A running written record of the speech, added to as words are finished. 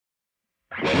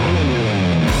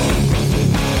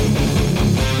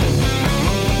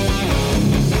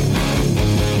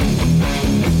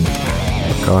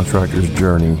contractor's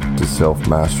journey to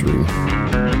self-mastery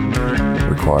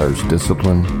requires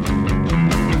discipline,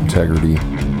 integrity,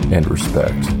 and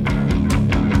respect.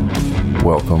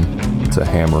 Welcome to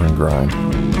Hammer and Grind.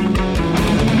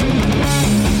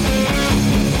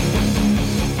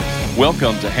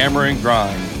 Welcome to Hammer and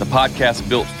Grind, the podcast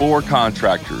built for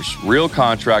contractors, real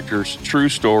contractors, true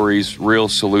stories, real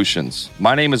solutions.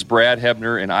 My name is Brad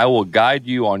Hebner, and I will guide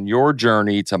you on your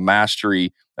journey to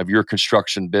mastery of your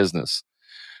construction business.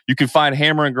 You can find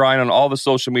Hammer and Grind on all the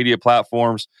social media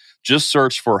platforms. Just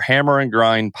search for Hammer and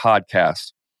Grind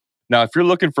Podcast. Now, if you're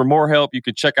looking for more help, you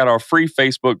can check out our free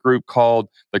Facebook group called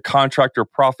the Contractor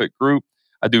Profit Group.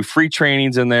 I do free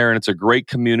trainings in there, and it's a great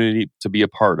community to be a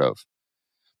part of.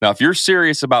 Now, if you're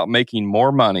serious about making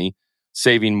more money,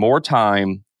 saving more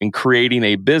time, and creating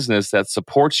a business that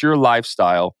supports your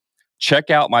lifestyle, check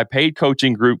out my paid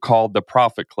coaching group called the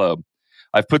Profit Club.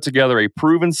 I've put together a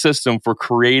proven system for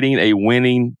creating a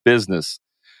winning business.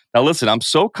 Now, listen, I'm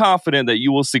so confident that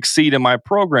you will succeed in my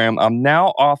program, I'm now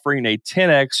offering a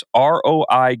 10x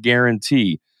ROI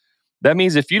guarantee. That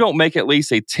means if you don't make at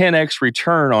least a 10x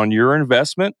return on your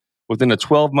investment within a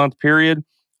 12-month period,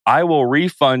 I will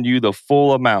refund you the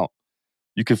full amount.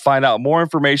 You can find out more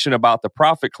information about the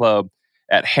Profit Club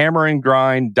at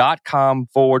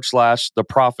hammerandgrind.com/the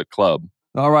Profit Club.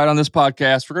 All right, on this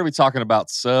podcast, we're going to be talking about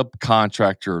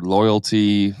subcontractor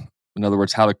loyalty. In other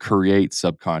words, how to create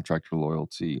subcontractor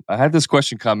loyalty. I had this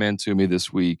question come in to me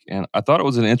this week, and I thought it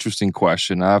was an interesting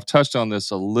question. I've touched on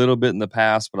this a little bit in the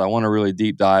past, but I want to really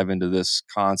deep dive into this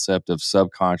concept of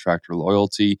subcontractor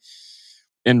loyalty.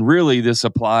 And really, this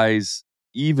applies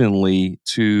evenly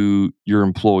to your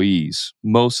employees.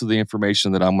 Most of the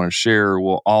information that I'm going to share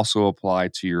will also apply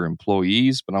to your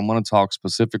employees, but I'm going to talk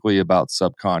specifically about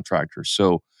subcontractors.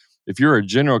 So if you're a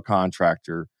general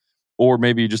contractor, or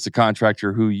maybe just a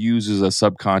contractor who uses a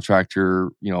subcontractor,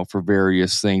 for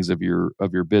various things of your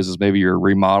business, maybe you're a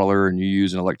remodeler and you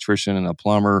use an electrician and a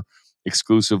plumber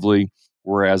exclusively,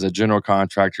 whereas a general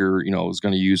contractor, is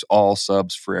going to use all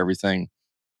subs for everything.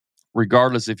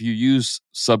 Regardless, if you use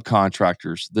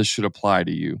subcontractors, this should apply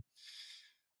to you.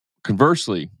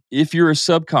 Conversely, if you're a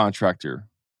subcontractor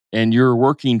and you're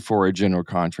working for a general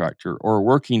contractor or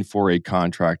working for a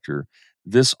contractor,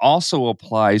 this also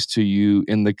applies to you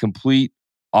in the complete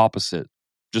opposite.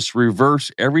 Just reverse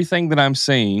everything that I'm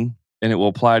saying, and it will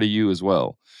apply to you as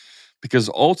well. Because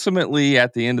ultimately,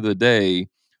 at the end of the day,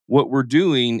 what we're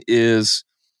doing is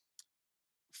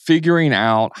figuring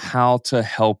out how to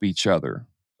help each other.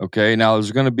 Okay, now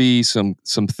there's going to be some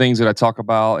things that I talk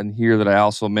about in here that I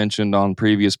also mentioned on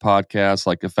previous podcasts,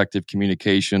 like effective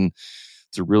communication.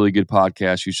 It's a really good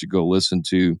podcast you should go listen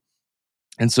to.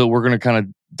 And so we're going to kind of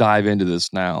dive into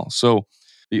this now. So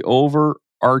the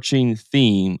overarching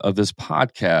theme of this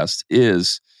podcast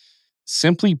is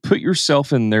simply put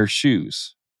yourself in their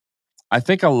shoes. I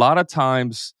think a lot of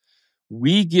times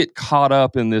we get caught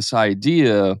up in this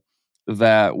idea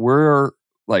that we're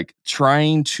like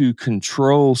trying to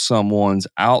control someone's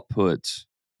output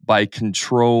by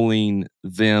controlling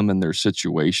them and their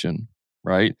situation,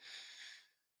 right?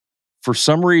 For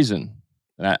some reason,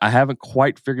 and I haven't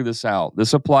quite figured this out,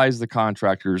 this applies to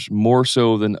contractors more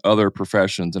so than other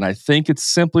professions. And I think it's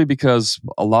simply because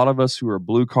a lot of us who are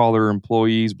blue-collar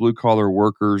employees, blue-collar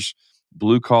workers,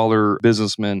 blue-collar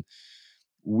businessmen,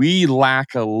 we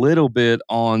lack a little bit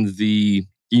on the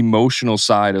emotional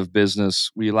side of business.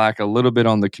 We lack a little bit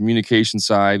on the communication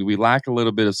side. We lack a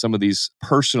little bit of some of these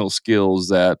personal skills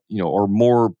that, are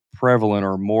more prevalent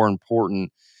or more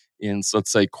important in,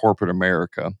 let's say, corporate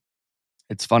America.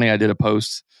 It's funny, I did a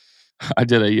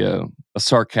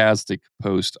sarcastic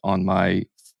post on my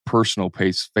personal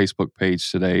Facebook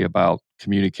page today about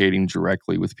communicating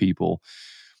directly with people.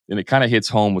 And it kind of hits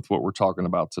home with what we're talking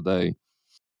about today.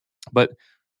 But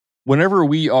whenever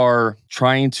we are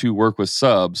trying to work with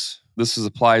subs, this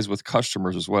applies with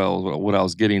customers as well. The point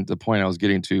I was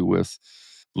getting to with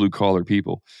blue collar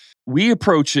people, we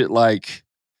approach it like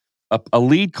a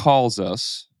lead calls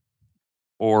us,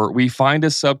 or we find a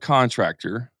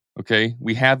subcontractor. Okay,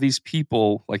 we have these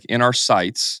people like in our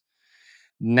sites.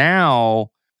 Now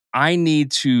I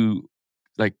need to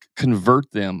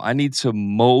convert them. I need to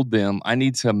mold them. I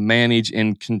need to manage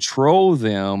and control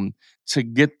them to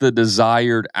get the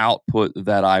desired output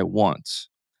that I want.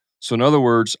 So in other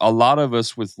words, a lot of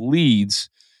us with leads,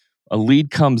 a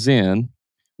lead comes in,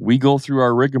 we go through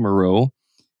our rigmarole,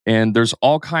 and there's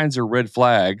all kinds of red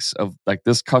flags of like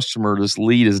this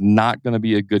lead is not going to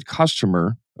be a good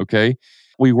customer. Okay.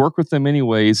 We work with them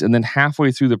anyways. And then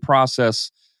halfway through the process,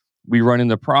 we run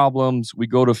into problems. We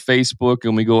go to Facebook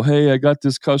and we go, hey, I got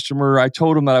this customer. I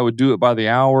told him that I would do it by the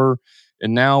hour.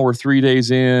 And now we're 3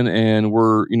 days in and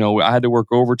I had to work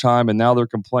overtime and now they're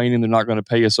complaining they're not going to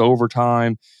pay us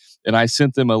overtime. And I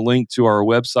sent them a link to our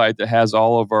website that has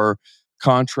all of our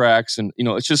contracts. And,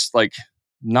 it's just like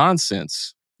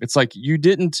nonsense. It's like you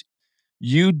didn't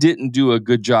do a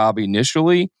good job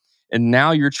initially. And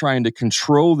now you're trying to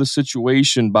control the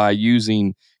situation by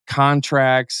using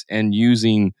contracts and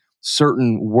using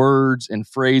certain words and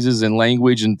phrases and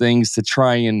language and things to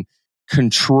try and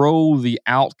control the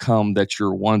outcome that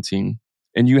you're wanting.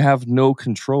 And you have no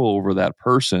control over that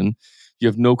person. You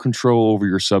have no control over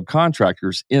your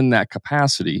subcontractors in that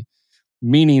capacity,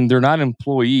 meaning they're not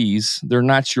employees. They're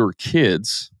not your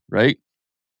kids, right?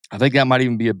 I think that might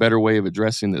even be a better way of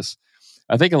addressing this.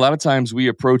 I think a lot of times we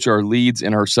approach our leads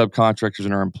and our subcontractors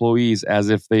and our employees as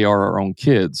if they are our own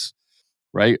kids,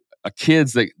 right?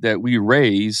 Kids that we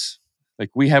raise, like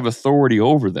we have authority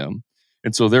over them.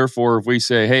 And so therefore, if we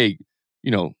say, hey,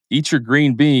 eat your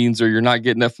green beans or you're not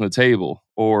getting up from the table,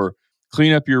 or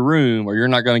clean up your room or you're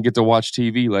not going to get to watch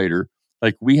TV later.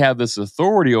 Like we have this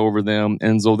authority over them.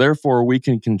 And so therefore we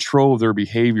can control their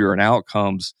behavior and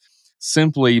outcomes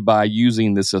simply by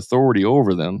using this authority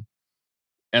over them.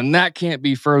 And that can't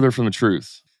be further from the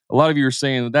truth. A lot of you are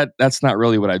saying that's not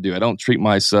really what I do. I don't treat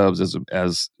my subs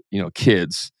as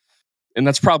kids. And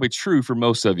that's probably true for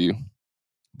most of you.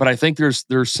 But I think there's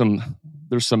some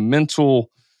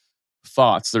mental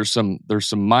thoughts, there's some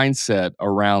mindset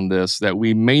around this that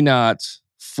we may not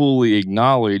fully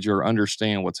acknowledge or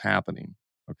understand what's happening.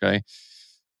 Okay.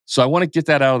 So I want to get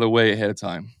that out of the way ahead of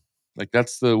time. Like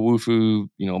that's the woo-foo,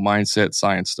 mindset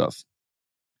science stuff.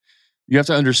 You have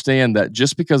to understand that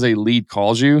just because a lead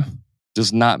calls you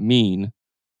does not mean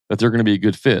that they're going to be a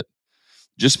good fit.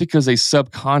 Just because a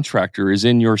subcontractor is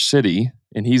in your city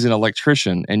and he's an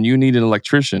electrician and you need an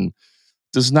electrician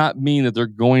does not mean that they're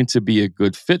going to be a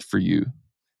good fit for you.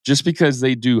 Just because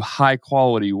they do high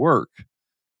quality work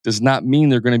does not mean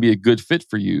they're going to be a good fit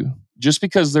for you. Just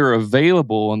because they're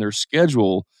available on their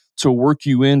schedule to work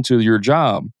you into your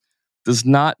job does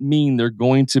not mean they're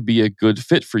going to be a good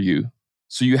fit for you.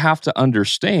 So you have to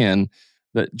understand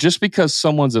that just because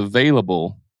someone's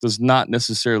available does not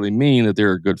necessarily mean that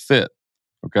they're a good fit.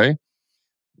 Okay?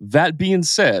 That being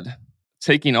said,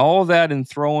 taking all that and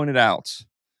throwing it out,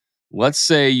 let's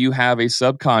say you have a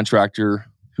subcontractor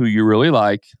who you really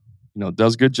like,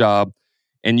 does a good job,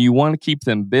 and you want to keep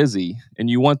them busy and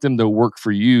you want them to work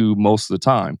for you most of the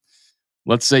time.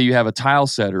 Let's say you have a tile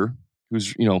setter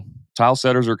who's, tile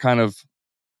setters are kind of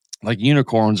like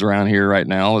unicorns around here right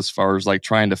now as far as like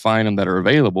trying to find them that are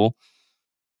available.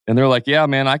 And they're like, yeah,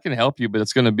 man, I can help you, but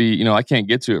it's going to be, I can't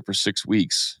get to it for 6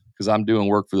 weeks because I'm doing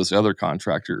work for this other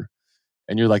contractor.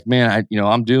 And you're like, man,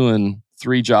 I'm doing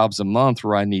 3 jobs a month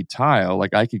where I need tile.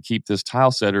 Like I could keep this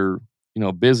tile setter,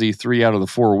 busy 3 out of the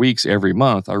 4 weeks every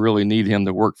month. I really need him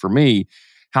to work for me.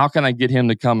 How can I get him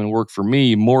to come and work for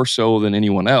me more so than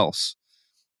anyone else?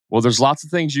 Well, there's lots of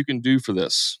things you can do for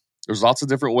this. There's lots of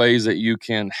different ways that you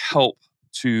can help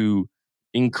to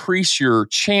increase your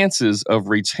chances of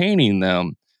retaining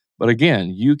them. But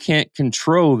again, you can't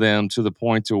control them to the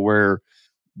point to where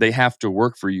they have to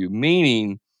work for you.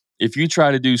 Meaning, if you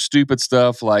try to do stupid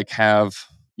stuff like have,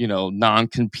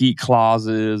 non-compete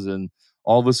clauses and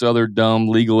all this other dumb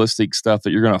legalistic stuff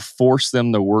that you're going to force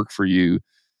them to work for you,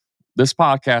 this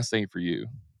podcast ain't for you.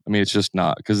 I mean, it's just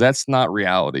not, because that's not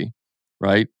reality,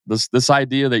 right? This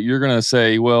idea that you're going to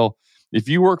say, well, if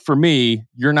you work for me,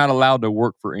 you're not allowed to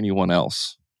work for anyone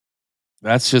else.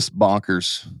 That's just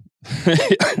bonkers.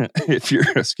 If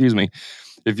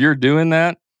you're doing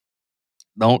that,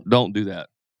 don't do that.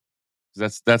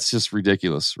 That's just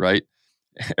ridiculous, right?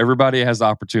 Everybody has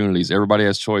opportunities. Everybody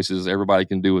has choices. Everybody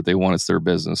can do what they want. It's their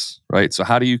business, right? So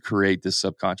how do you create this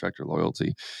subcontractor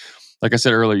loyalty? Like I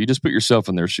said earlier, you just put yourself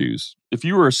in their shoes. If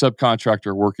you were a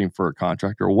subcontractor working for a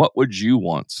contractor, what would you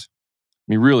want? I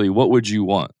mean, really, what would you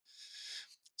want?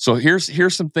 So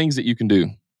here's some things that you can do.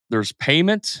 There's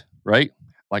payment, right?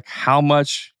 Like how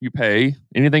much you pay,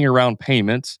 anything around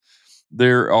payment.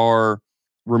 There are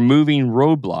removing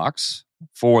roadblocks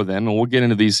for them, and we'll get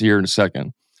into these here in a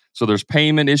second. So there's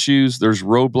payment issues, there's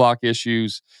roadblock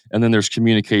issues, and then there's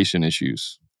communication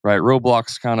issues, right?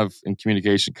 Roadblocks and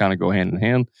communication kind of go hand in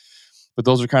hand, but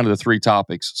those are kind of the 3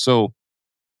 topics. So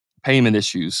payment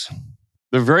issues.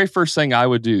 The very first thing I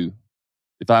would do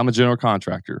if I'm a general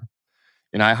contractor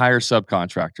and I hire a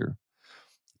subcontractor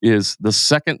is the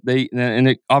second and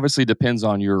it obviously depends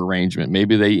on your arrangement.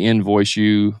 Maybe they invoice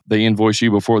you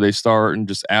before they start and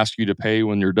just ask you to pay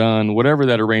when you're done, whatever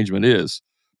that arrangement is.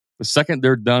 The second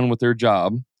they're done with their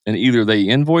job and either they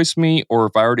invoice me or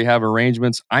if I already have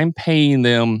arrangements, I'm paying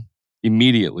them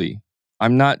immediately.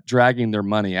 I'm not dragging their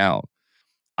money out.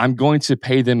 I'm going to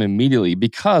pay them immediately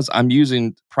because I'm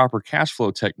using proper cash flow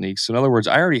techniques. So in other words,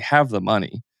 I already have the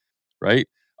money, right?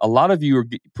 A lot of you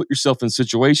put yourself in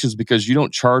situations because you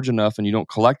don't charge enough and you don't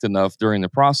collect enough during the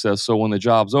process. So when the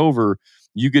job's over,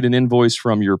 you get an invoice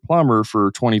from your plumber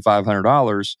for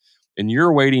 $2,500 and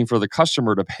you're waiting for the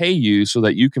customer to pay you so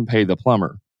that you can pay the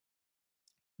plumber.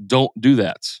 Don't do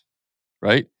that,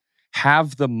 right?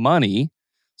 Have the money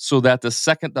so that the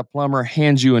second the plumber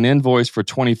hands you an invoice for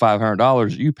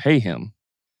 $2,500, you pay him.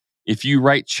 If you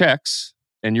write checks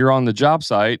and you're on the job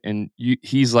site and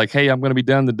he's like, hey, I'm going to be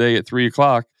done today at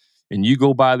 3:00, and you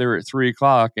go by there at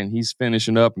 3:00 and he's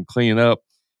finishing up and cleaning up,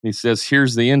 and he says,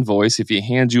 here's the invoice. If he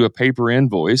hands you a paper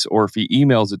invoice or if he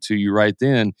emails it to you right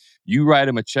then, you write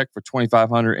him a check for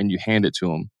 $2,500 and you hand it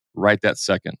to him right that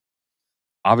second.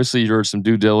 Obviously, there's some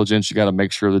due diligence. You got to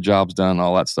make sure the job's done,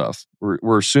 all that stuff.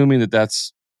 We're assuming that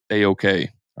that's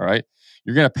A-okay, all right?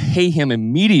 You're going to pay him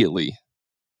immediately.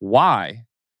 Why?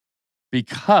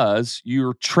 Because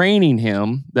you're training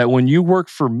him that when you work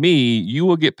for me, you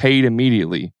will get paid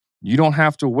immediately. You don't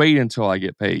have to wait until I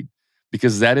get paid,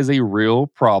 because that is a real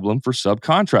problem for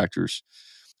subcontractors.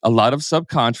 A lot of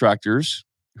subcontractors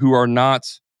who are not,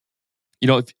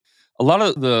 a lot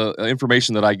of the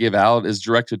information that I give out is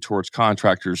directed towards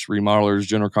contractors, remodelers,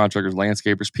 general contractors,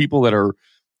 landscapers, people that are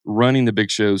running the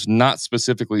big shows, not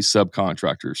specifically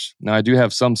subcontractors. Now, I do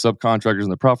have some subcontractors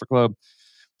in the Profit Club,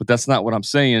 but that's not what I'm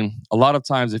saying. A lot of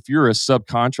times, if you're a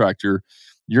subcontractor,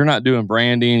 you're not doing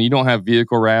branding, you don't have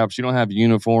vehicle wraps, you don't have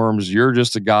uniforms, you're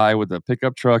just a guy with a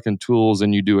pickup truck and tools,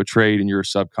 and you do a trade and you're a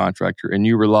subcontractor, and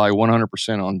you rely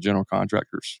 100% on general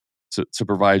contractors to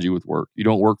provide you with work. You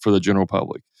don't work for the general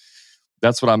public.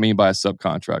 That's what I mean by a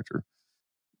subcontractor.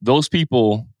 Those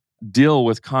people deal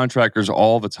with contractors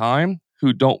all the time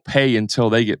who don't pay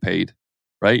until they get paid,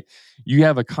 right? You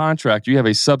have a contract, you have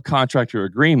a subcontractor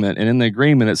agreement, and in the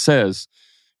agreement it says,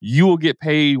 you will get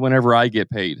paid whenever I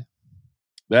get paid.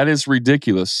 That is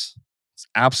ridiculous. It's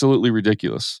absolutely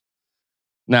ridiculous.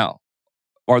 Now,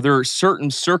 are there certain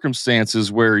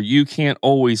circumstances where you can't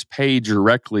always pay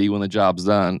directly when the job's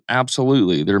done?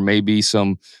 Absolutely. There may be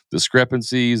some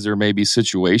discrepancies, there may be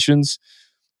situations,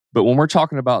 but when we're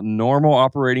talking about normal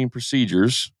operating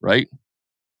procedures, right?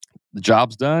 The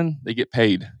job's done, they get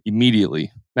paid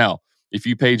immediately. Now, if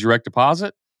you pay direct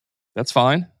deposit, that's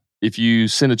fine. If you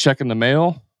send a check in the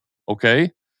mail,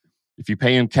 okay. If you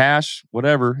pay him cash,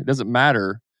 whatever, it doesn't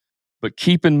matter. But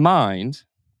keep in mind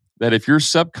that if your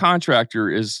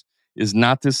subcontractor is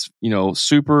not this,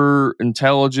 super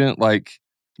intelligent like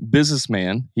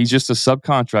businessman, he's just a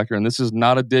subcontractor, and this is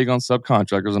not a dig on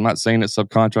subcontractors. I'm not saying that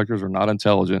subcontractors are not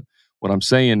intelligent. What I'm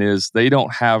saying is they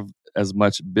don't have as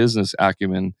much business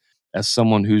acumen as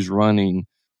someone who's running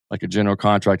like a general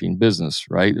contracting business,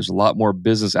 right? There's a lot more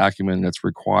business acumen that's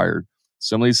required.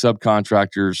 Some of these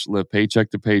subcontractors live paycheck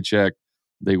to paycheck.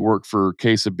 They work for a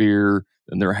case of beer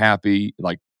and they're happy.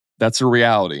 Like, that's a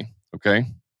reality, okay?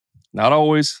 Not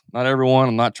always, not everyone.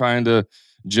 I'm not trying to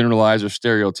generalize or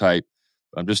stereotype.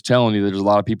 I'm just telling you there's a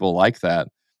lot of people like that.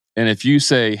 And if you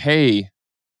say, hey,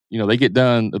 they get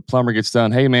done, the plumber gets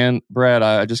done. Hey, man, Brad,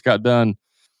 I just got done.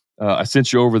 I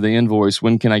sent you over the invoice.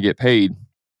 When can I get paid?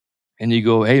 And you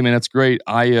go, hey, man, that's great.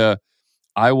 I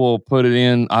will put it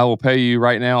in. I will pay you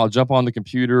right now. I'll jump on the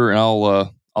computer and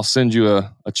I'll send you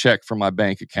a check from my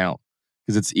bank account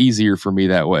because it's easier for me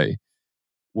that way.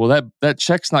 Well, that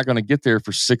check's not going to get there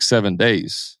for 6-7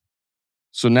 days.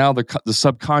 So now the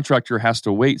subcontractor has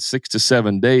to wait 6 to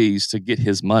 7 days to get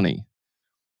his money.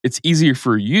 It's easier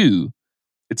for you.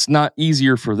 It's not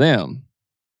easier for them.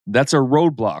 That's a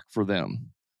roadblock for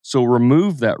them. So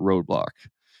remove that roadblock.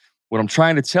 What I'm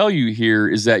trying to tell you here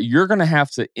is that you're going to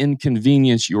have to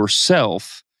inconvenience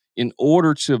yourself in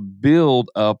order to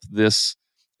build up this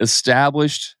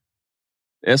established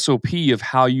SOP of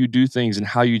how you do things and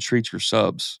how you treat your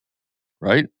subs,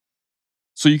 right?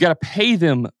 So you got to pay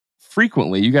them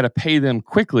frequently. You got to pay them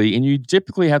quickly, and you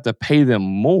typically have to pay them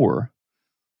more.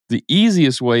 The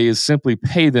easiest way is simply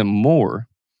pay them more.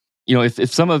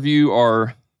 If some of you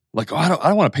are like, oh, I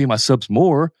don't want to pay my subs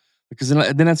more because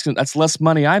then that's less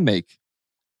money I make.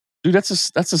 Dude, that's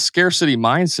a scarcity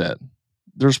mindset.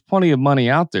 There's plenty of money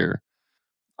out there.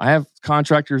 I have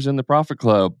contractors in the Profit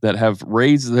Club that have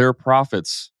raised their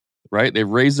profits, right? They've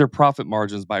raised their profit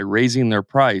margins by raising their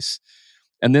price.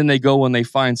 And then they go and they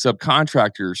find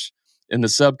subcontractors, and the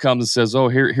sub comes and says, oh,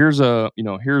 here's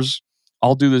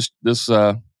I'll do this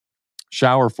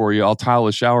shower for you. I'll tile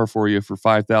a shower for you for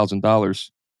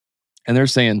 $5,000. And they're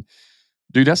saying,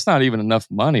 dude, that's not even enough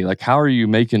money. Like, how are you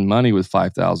making money with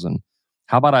 $5,000?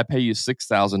 How about I pay you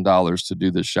 $6,000 to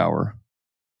do this shower?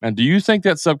 And do you think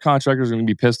that subcontractor is going to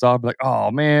be pissed off? Like,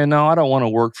 oh man, no, I don't want to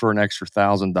work for an extra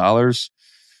 $1,000.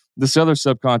 This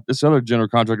other general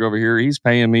contractor over here, he's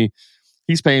paying me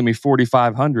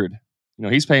 $4,500.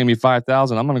 He's paying me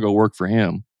 $5,000. I'm going to go work for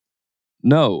him.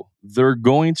 No, they're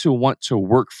going to want to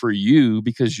work for you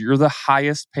because you're the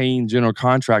highest paying general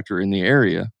contractor in the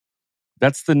area.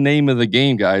 That's the name of the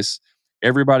game, guys.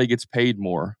 Everybody gets paid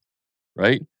more,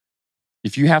 right?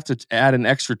 If you have to add an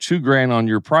extra $2,000 on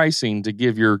your pricing to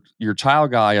give your tile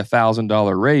guy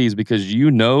 $1,000 raise because you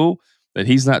know that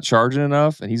he's not charging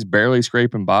enough and he's barely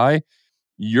scraping by,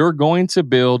 you're going to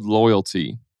build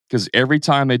loyalty because every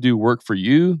time they do work for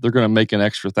you, they're going to make an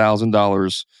extra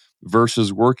 $1,000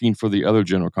 versus working for the other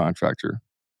general contractor,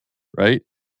 right?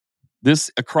 This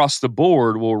across the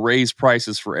board will raise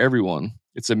prices for everyone.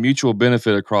 It's a mutual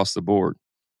benefit across the board.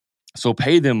 So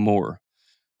pay them more.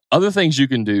 Other things you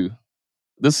can do.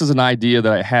 This is an idea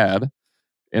that I had,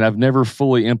 and I've never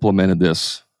fully implemented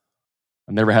this.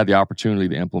 I never had the opportunity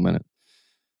to implement it.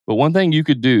 But one thing you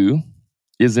could do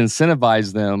is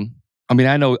incentivize them. I mean,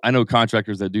 I know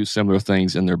contractors that do similar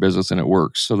things in their business and it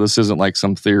works. So this isn't like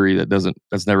some theory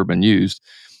that's never been used.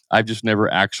 I've just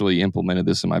never actually implemented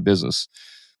this in my business.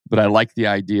 But I like the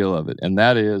idea of it. And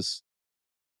that is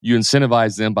you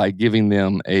incentivize them by giving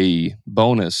them a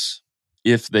bonus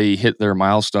if they hit their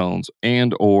milestones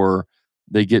and or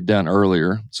they get done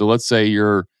earlier. So let's say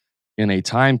you're in a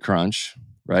time crunch,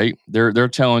 right? They're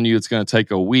telling you it's going to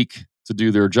take a week to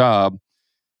do their job,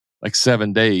 like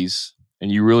 7 days,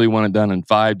 and you really want it done in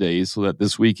 5 days so that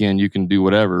this weekend you can do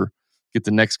whatever, get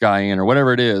the next guy in or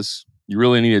whatever it is. You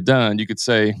really need it done. You could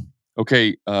say,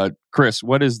 okay, Chris,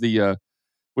 what's your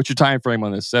time frame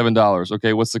on this? $7.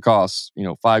 Okay, what's the cost?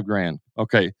 $5,000.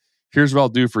 Okay, here's what I'll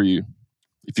do for you.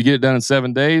 If you get it done in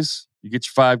 7 days, you get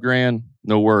your $5,000,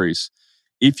 no worries.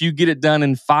 If you get it done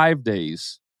in 5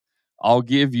 days, I'll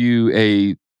give you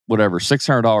a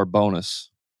 $600 bonus.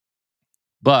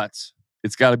 But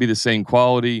it's got to be the same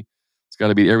quality.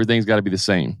 Everything's got to be the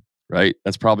same, right?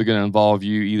 That's probably going to involve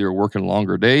you either working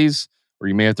longer days or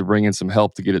you may have to bring in some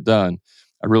help to get it done.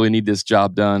 I really need this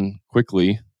job done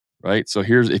quickly, right? So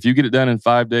if you get it done in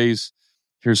 5 days,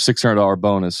 here's $600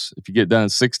 bonus. If you get it done in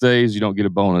 6 days, you don't get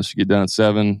a bonus. You get done in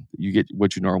 7, you get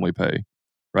what you normally pay,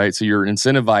 right? So you're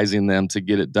incentivizing them to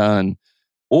get it done.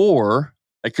 Or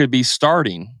it could be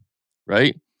starting,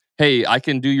 right? Hey, I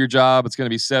can do your job. It's going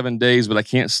to be 7 days, but I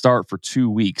can't start for 2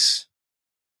 weeks.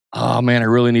 Oh man, I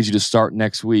really need you to start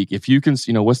next week. If you can,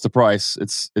 what's the price?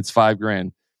 It's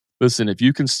 $5,000. Listen, if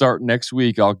you can start next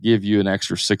week, I'll give you an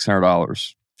extra $600.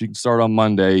 If you can start on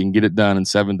Monday and get it done in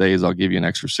 7 days, I'll give you an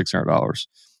extra $600.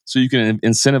 So you can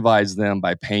incentivize them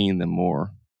by paying them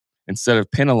more instead of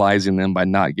penalizing them by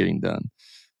not getting done.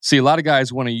 See, a lot of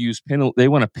guys want to they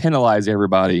want to penalize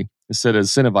everybody instead of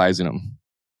incentivizing them.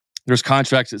 There's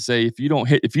contracts that say if you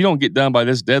don't get done by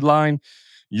this deadline,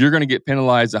 you're going to get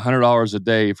penalized $100 a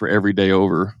day for every day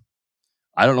over.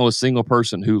 I don't know a single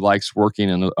person who likes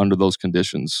working under those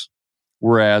conditions.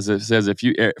 Whereas it says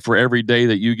for every day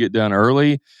that you get done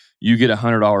early, you get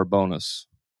 $100 bonus.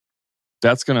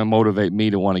 That's going to motivate me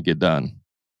to want to get done,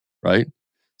 right?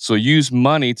 So use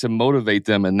money to motivate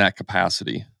them in that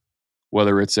capacity.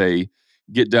 Whether it's a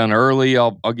get done early,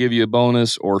 I'll give you a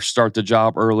bonus, or start the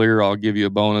job earlier, I'll give you a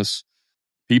bonus.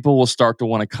 People will start to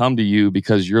want to come to you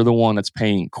because you're the one that's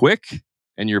paying quick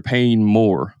and you're paying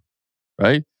more,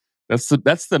 right? That's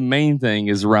the main thing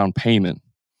is around payment.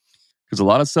 Because a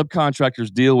lot of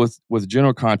subcontractors deal with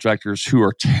general contractors who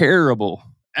are terrible,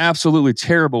 absolutely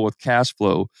terrible with cash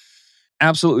flow,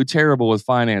 absolutely terrible with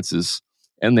finances,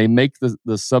 and they make the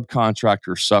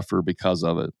subcontractor suffer because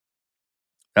of it.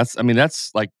 That's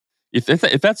like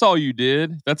if that's all you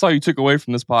did, that's all you took away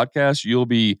from this podcast, you'll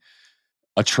be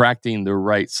attracting the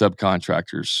right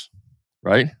subcontractors,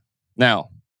 right? Now,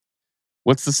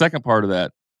 what's the second part of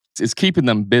that? It's keeping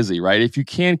them busy, right? If you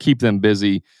can keep them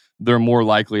busy, they're more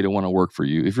likely to want to work for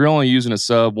you. If you're only using a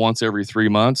sub once every 3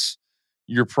 months,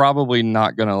 you're probably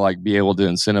not going to be able to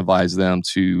incentivize them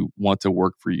to want to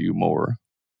work for you more.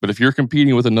 But if you're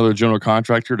competing with another general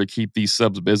contractor to keep these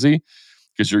subs busy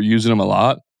because you're using them a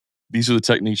lot, these are the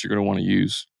techniques you're going to want to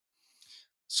use.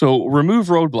 So remove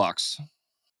roadblocks.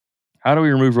 How do we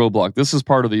remove roadblock? This is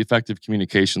part of the effective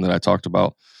communication that I talked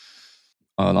about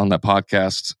on that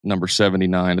podcast, number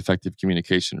 79, effective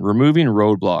communication. Removing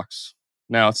roadblocks.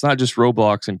 Now, it's not just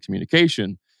roadblocks in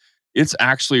communication. It's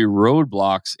actually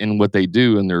roadblocks in what they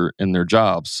do in their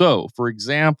job. So, for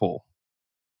example,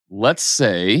 let's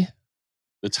say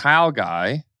the tile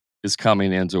guy is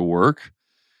coming into work,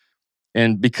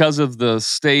 and because of the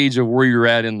stage of where you're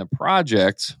at in the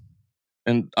project,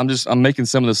 and I'm making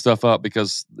some of this stuff up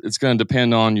because it's going to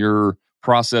depend on your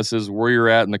processes, where you're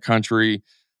at in the country,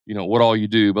 what all you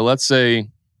do. But let's say,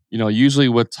 usually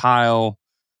with tile,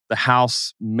 the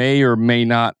house may or may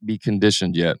not be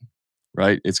conditioned yet,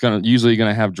 right? It's usually going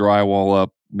to have drywall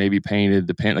up, maybe painted,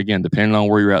 depending on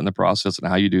where you're at in the process and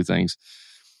how you do things.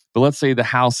 But let's say the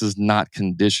house is not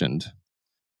conditioned,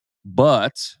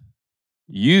 but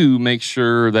you make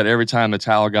sure that every time the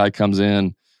tile guy comes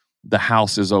in, the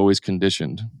house is always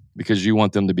conditioned because you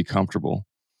want them to be comfortable.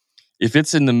 If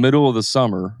it's in the middle of the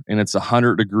summer and it's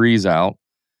 100 degrees out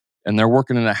and they're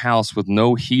working in a house with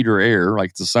no heat or air, like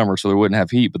it's the summer, so they wouldn't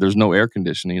have heat, but there's no air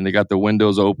conditioning, and they got the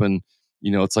windows open,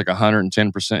 it's like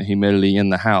 110% humidity in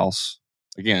the house.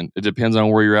 Again, it depends on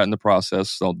where you're at in the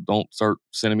process, so don't start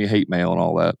sending me hate mail and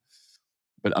all that.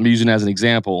 But I'm using it as an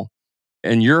example.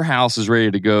 And your house is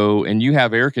ready to go and you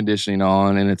have air conditioning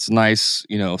on and it's nice,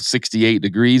 68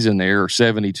 degrees in there, or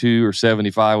 72 or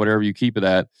 75, whatever you keep it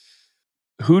at.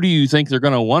 Who do you think they're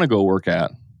going to want to go work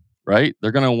at, right?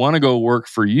 They're going to want to go work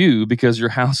for you because your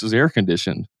house is air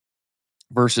conditioned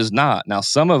versus not. Now,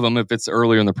 some of them, if it's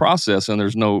earlier in the process and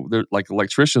they're like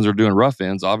electricians are doing rough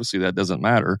ends, obviously that doesn't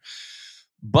matter.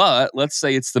 But let's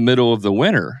say it's the middle of the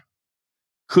winter.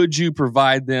 Could you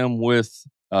provide them with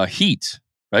heat?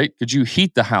 Right? Could you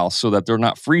heat the house so that they're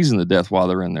not freezing to death while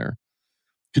they're in there?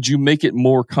 Could you make it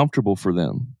more comfortable for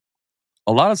them?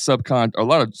 A lot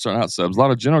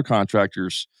of general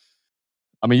contractors.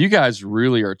 I mean, you guys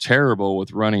really are terrible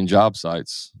with running job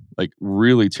sites, like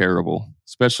really terrible,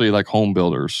 especially like home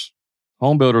builders.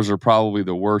 Home builders are probably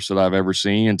the worst that I've ever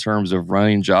seen in terms of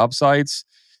running job sites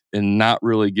and not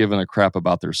really giving a crap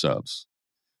about their subs.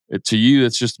 To you,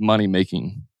 it's just money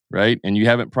making. Right? And you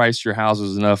haven't priced your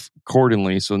houses enough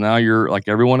accordingly. So now you're like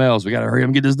everyone else. We got to hurry up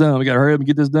and get this done. We're going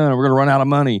to run out of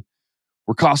money.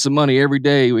 We're costing money every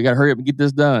day. We got to hurry up and get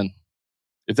this done.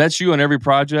 If that's you on every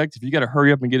project, if you got to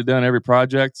hurry up and get it done on every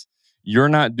project, you're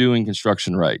not doing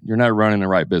construction right. You're not running the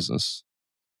right business.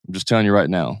 I'm just telling you right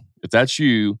now. If that's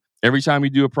you, every time you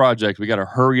do a project, we got to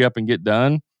hurry up and get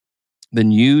done,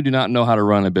 then you do not know how to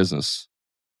run a business.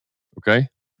 Okay?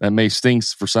 That may stink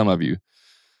for some of you.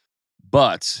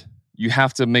 But you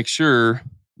have to make sure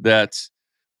that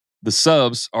the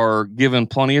subs are given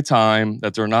plenty of time,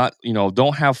 that they're not,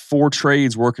 don't have 4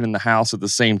 trades working in the house at the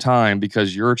same time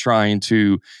because you're trying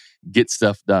to get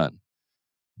stuff done.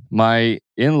 My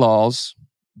in-laws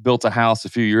built a house a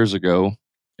few years ago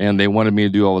and they wanted me to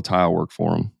do all the tile work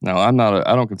for them. Now,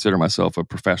 I don't consider myself a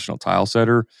professional tile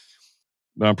setter,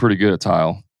 but I'm pretty good at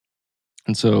tile.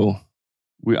 And so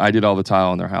I did all the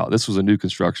tile in their house. This was a new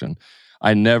construction.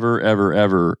 I never, ever,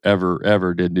 ever, ever,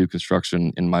 ever did new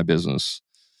construction in my business.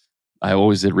 I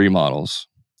always did remodels.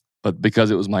 But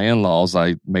because it was my in-laws,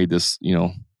 I made this,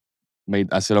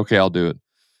 I said, okay, I'll do it.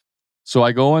 So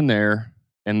I go in there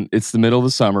and it's the middle of the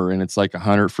summer and it's like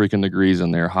 100 freaking degrees in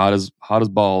there, hot as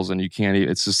balls. And you can't even,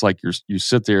 it's just like you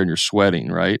sit there and you're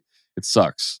sweating, right? It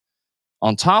sucks.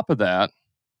 On top of that,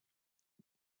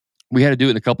 we had to do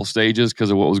it in a couple stages because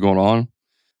of what was going on.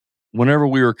 Whenever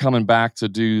we were coming back to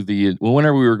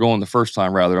whenever we were going the first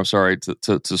time,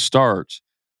 to start,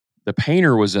 the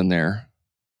painter was in there.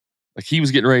 Like he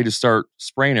was getting ready to start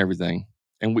spraying everything.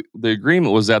 And the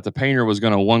agreement was that the painter was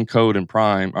going to one coat and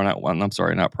prime, or not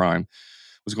prime,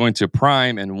 was going to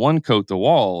prime and one coat the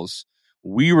walls.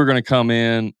 We were going to come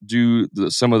in, do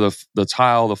some of the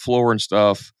tile, the floor and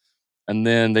stuff. And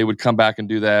then they would come back and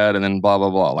do that. And then blah,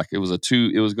 blah, blah. Like it was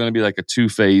going to be like a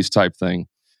 2-phase type thing.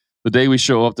 The day we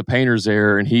show up, the painter's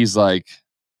there and he's like,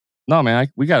 no, man,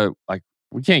 we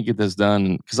can't get this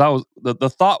done. Cause the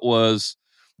thought was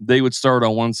they would start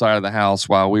on one side of the house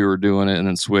while we were doing it and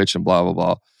then switch and blah, blah,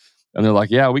 blah. And they're like,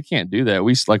 yeah, we can't do that.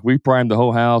 We primed the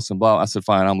whole house and blah. I said,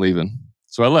 fine, I'm leaving.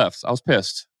 So I left. I was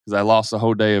pissed because I lost a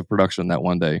whole day of production that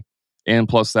one day. And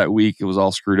plus that week it was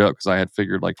all screwed up because I had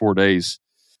figured like 4 days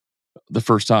the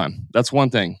first time. That's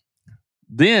one thing.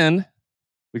 Then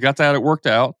we got that worked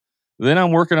out. Then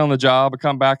I'm working on the job. I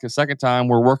come back a second time.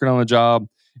 We're working on the job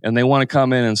and they want to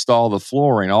come in and install the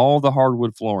flooring, all the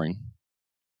hardwood flooring,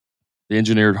 the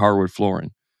engineered hardwood flooring.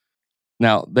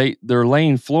 Now they're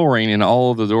laying flooring in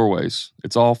all of the doorways.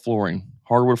 It's all flooring,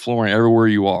 hardwood flooring everywhere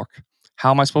you walk.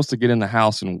 How am I supposed to get in the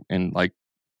house and like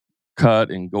cut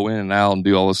and go in and out and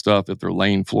do all this stuff if they're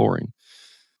laying flooring?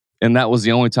 And that was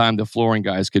the only time the flooring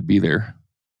guys could be there.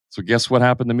 So guess what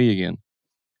happened to me again?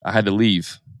 I had to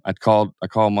leave. I called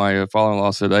my father-in-law,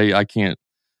 said, hey, I can't,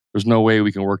 there's no way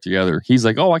we can work together. He's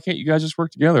like, oh, why can't you guys just work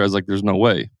together? I was like, there's no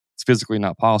way. It's physically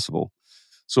not possible.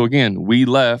 So again, we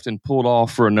left and pulled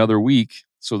off for another week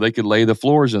so they could lay the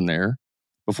floors in there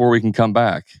before we can come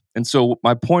back. And so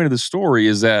my point of the story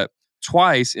is that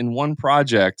twice in one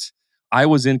project, I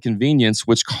was inconvenienced,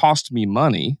 which cost me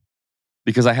money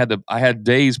because I had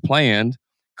days planned,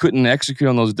 couldn't execute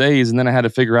on those days, and then I had to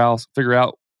figure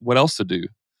out what else to do.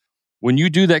 When you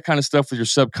do that kind of stuff with your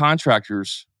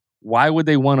subcontractors, why would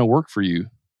they want to work for you,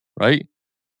 right?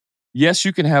 Yes,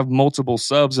 you can have multiple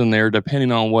subs in there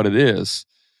depending on what it is,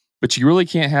 but you really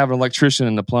can't have an electrician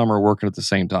and a plumber working at the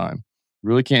same time. You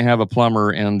really can't have a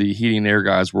plumber and the heating and air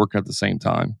guys working at the same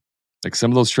time. Like some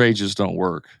of those trades just don't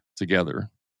work together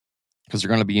because they're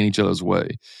going to be in each other's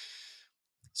way.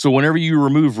 So whenever you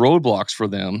remove roadblocks for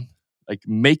them, like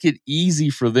make it easy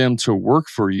for them to work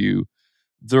for you,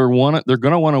 they're going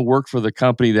to want to work for the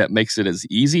company that makes it as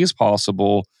easy as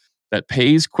possible, that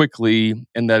pays quickly,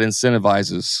 and that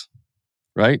incentivizes.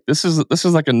 Right? This is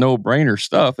like a no-brainer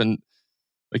stuff, and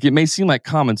like it may seem like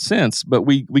common sense, but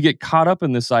we get caught up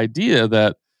in this idea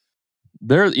that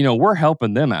we're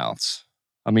helping them out.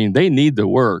 I mean, they need the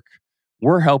work.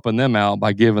 We're helping them out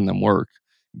by giving them work.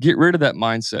 Get rid of that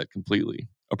mindset completely.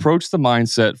 Approach the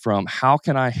mindset from how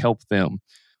can I help them?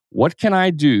 What can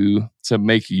I do to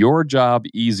make your job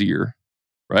easier?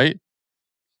 Right?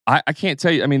 I can't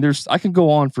tell you. I mean, I can go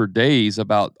on for days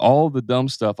about all the dumb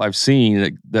stuff I've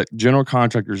seen that general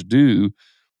contractors do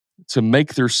to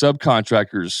make their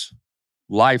subcontractors'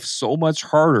 life so much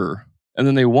harder, and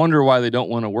then they wonder why they don't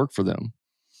want to work for them.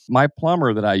 My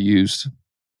plumber that I used,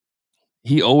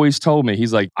 he always told me,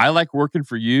 he's like, I like working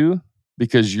for you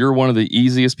because you're one of the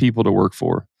easiest people to work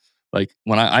for. Like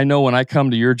when I know when I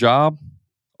come to your job,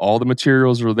 all the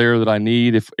materials are there that I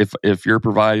need if you're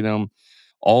providing them.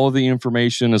 All of the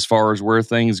information as far as where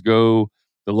things go,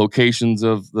 the locations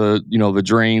of the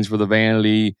drains for the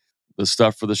vanity, the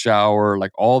stuff for the shower,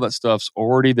 like all that stuff's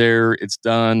already there. It's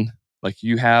done. Like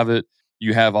you have it.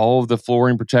 You have all of the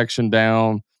flooring protection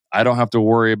down. I don't have to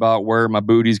worry about where my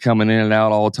booty's coming in and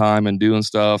out all the time and doing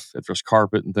stuff if there's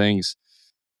carpet and things.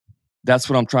 That's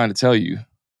what I'm trying to tell you.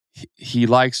 He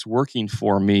likes working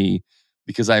for me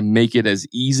because I make it as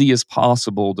easy as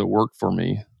possible to work for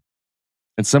me.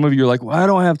 And some of you are like, well, I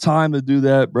don't have time to do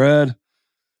that, Brad.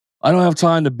 I don't have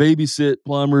time to babysit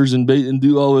plumbers and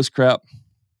do all this crap.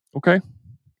 Okay.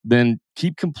 Then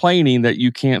keep complaining that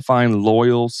you can't find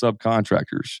loyal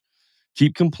subcontractors.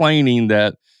 Keep complaining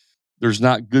that there's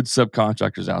not good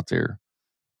subcontractors out there.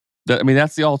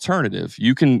 That's the alternative.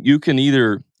 You can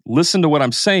either listen to what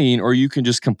I'm saying or you can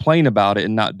just complain about it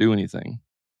and not do anything.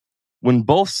 When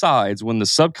both sides, when the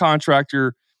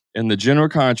subcontractor and the general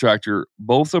contractor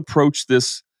both approach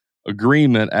this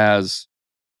agreement as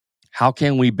how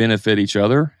can we benefit each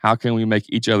other? How can we make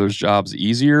each other's jobs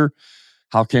easier?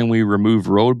 How can we remove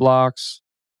roadblocks?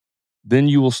 Then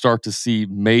you will start to see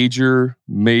major,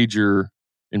 major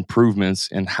improvements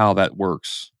in how that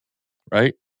works,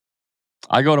 right?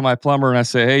 I go to my plumber and I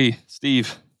say, hey,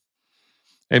 Steve,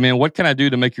 hey, man, what can I do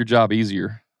to make your job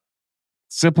easier?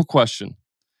 Simple question.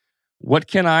 What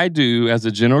can I do as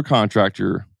a general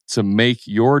contractor to make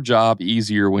your job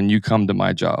easier when you come to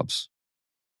my jobs?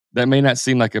 That may not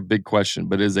seem like a big question,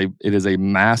 but it is a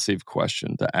massive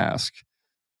question to ask.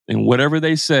 And whatever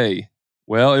they say,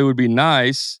 well, it would be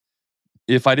nice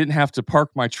if I didn't have to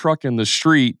park my truck in the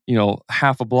street,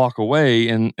 half a block away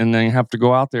and then have to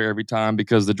go out there every time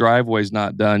because the driveway's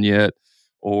not done yet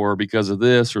or because of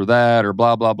this or that or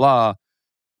blah, blah, blah.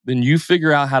 Then you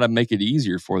figure out how to make it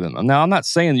easier for them. Now, I'm not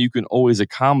saying you can always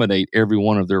accommodate every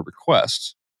one of their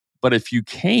requests, but if you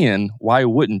can, why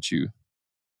wouldn't you?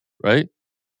 Right?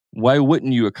 Why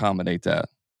wouldn't you accommodate that?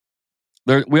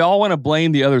 We all want to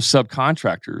blame the other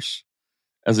subcontractors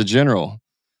as a general.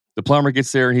 The plumber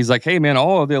gets there and he's like, hey, man,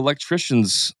 all of the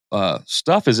electricians'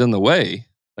 stuff is in the way.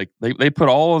 Like they put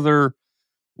all of their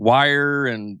wire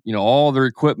and all their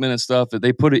equipment and stuff that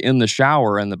they put it in the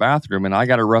shower and the bathroom, and I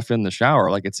got to rough in the shower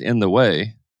like it's in the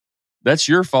way. That's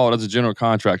your fault as a general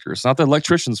contractor. It's not the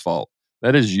electrician's fault.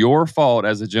 That is your fault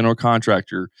as a general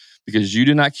contractor because you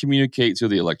did not communicate to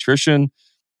the electrician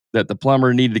that the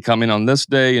plumber needed to come in on this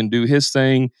day and do his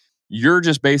thing. You're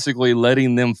just basically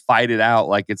letting them fight it out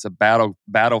like it's a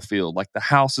battlefield, like the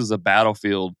house is a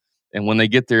battlefield, and when they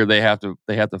get there, they have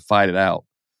to fight it out.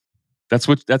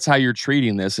 That's how you're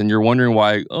treating this, and you're wondering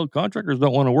why, contractors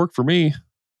don't want to work for me.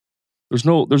 There's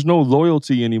no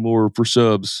loyalty anymore for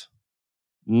subs.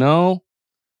 No,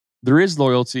 there is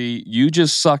loyalty. You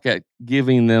just suck at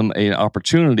giving them an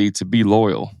opportunity to be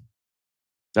loyal.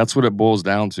 That's what it boils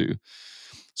down to.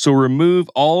 So remove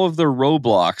all of the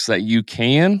roadblocks that you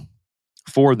can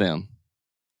for them.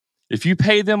 If you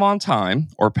pay them on time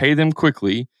or pay them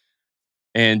quickly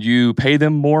and you pay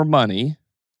them more money,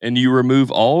 and you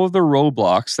remove all of the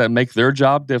roadblocks that make their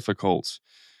job difficult,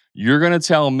 You're going to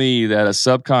tell me that a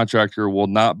subcontractor will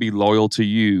not be loyal to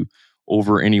you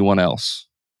over anyone else.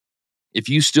 If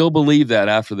you still believe that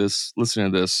after this,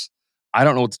 listening to this, I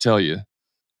don't know what to tell you.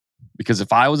 Because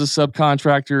if I was a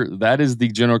subcontractor, that is the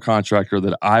general contractor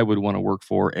that I would want to work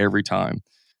for every time.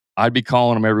 I'd be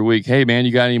calling them every week. Hey, man,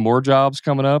 you got any more jobs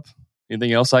coming up?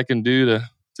 Anything else I can do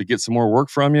to get some more work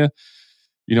from you?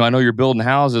 You know, I know you're building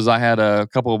houses. I had a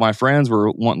couple of my friends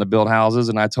were wanting to build houses,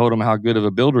 and I told them how good of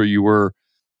a builder you were.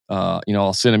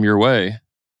 I'll send them your way,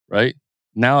 right?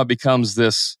 Now it becomes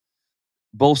this,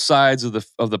 both sides of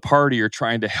the party are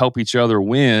trying to help each other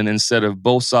win instead of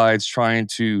both sides trying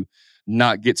to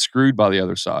not get screwed by the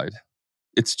other side.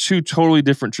 It's two totally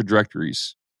different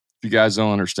trajectories. If you guys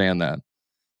don't understand that,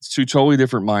 it's two totally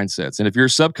different mindsets. And if you're a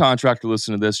subcontractor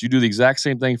listening to this, you do the exact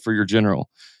same thing for your general.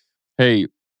 Hey,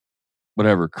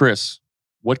 whatever, Chris,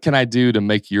 what can I do to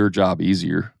make your job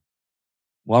easier?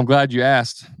 Well, I'm glad you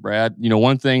asked, Brad. You know,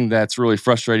 one thing that's really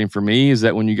frustrating for me is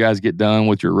that when you guys get done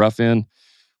with your rough end,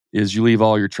 is you leave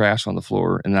all your trash on the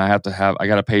floor, and I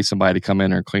got to pay somebody to come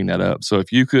in there and clean that up. So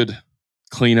if you could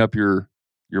clean up your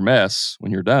mess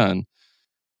when you're done,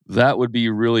 that would be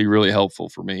really, really helpful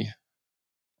for me.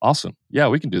 Awesome. Yeah,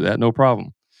 we can do that. No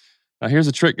problem. Now, here's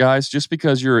the trick, guys. Just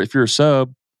because if you're a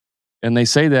sub and they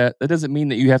say that doesn't mean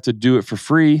that you have to do it for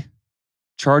free.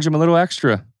 Charge them a little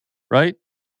extra, right?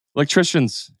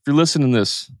 Electricians, if you're listening to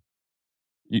this,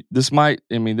 this might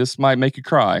make you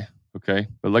cry, okay?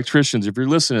 But electricians, if you're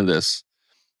listening to this,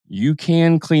 you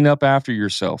can clean up after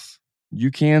yourself. You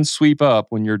can sweep up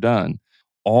when you're done.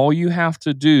 All you have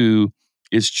to do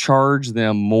is charge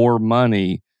them more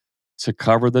money to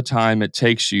cover the time it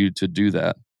takes you to do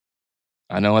that.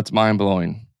 I know it's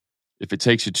mind-blowing. If it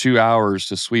takes you 2 hours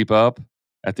to sweep up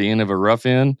at the end of a rough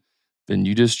end, then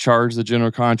you just charge the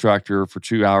general contractor for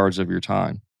 2 hours of your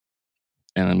time.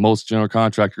 And most general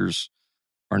contractors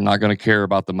are not going to care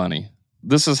about the money.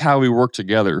 This is how we work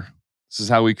together. This is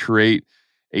how we create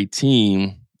a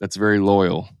team that's very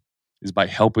loyal, is by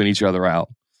helping each other out.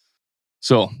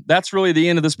 So that's really the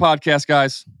end of this podcast,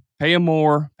 guys. Pay them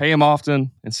more, pay them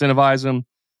often, incentivize them,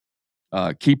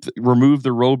 remove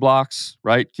the roadblocks,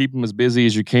 right? Keep them as busy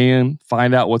as you can.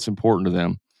 Find out what's important to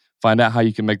them. Find out how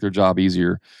you can make their job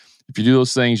easier. If you do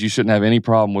those things, you shouldn't have any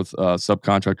problem with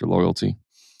subcontractor loyalty.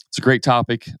 It's a great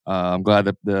topic. I'm glad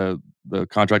that the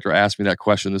contractor asked me that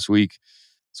question this week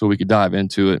so we could dive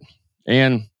into it.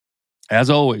 And as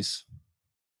always,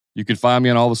 you can find me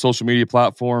on all the social media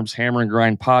platforms, Hammer and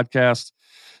Grind Podcast,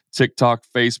 TikTok,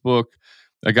 Facebook.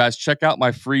 Guys, check out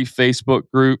my free Facebook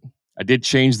group. I did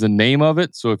change the name of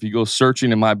it, so if you go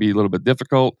searching, it might be a little bit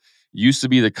difficult. It used to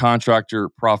be the Contractor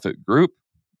Profit Group.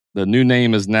 The new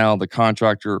name is now the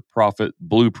Contractor Profit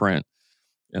Blueprint.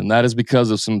 And that is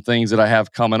because of some things that I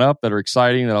have coming up that are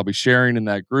exciting that I'll be sharing in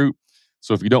that group.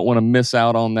 So if you don't want to miss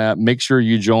out on that, make sure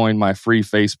you join my free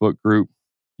Facebook group.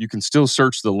 You can still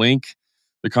search the link,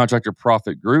 the Contractor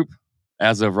Profit Group,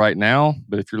 as of right now.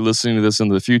 But if you're listening to this in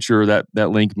the future,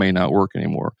 that link may not work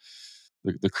anymore.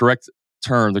 The correct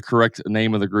term, the correct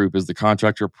name of the group is the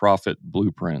Contractor Profit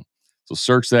Blueprint. So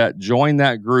search that, join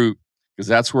that group, because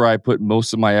that's where I put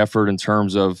most of my effort in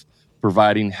terms of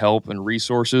providing help and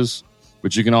resources.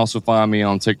 But you can also find me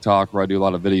on TikTok, where I do a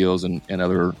lot of videos and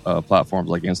other platforms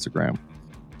like Instagram.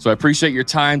 So I appreciate your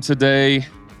time today.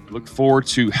 Look forward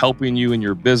to helping you in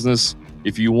your business.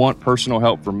 If you want personal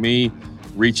help from me,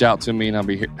 reach out to me and I'll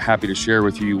be happy to share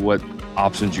with you what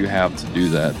options you have to do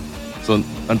that. So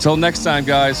until next time,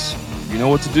 guys, you know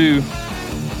what to do.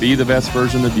 Be the best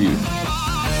version of you.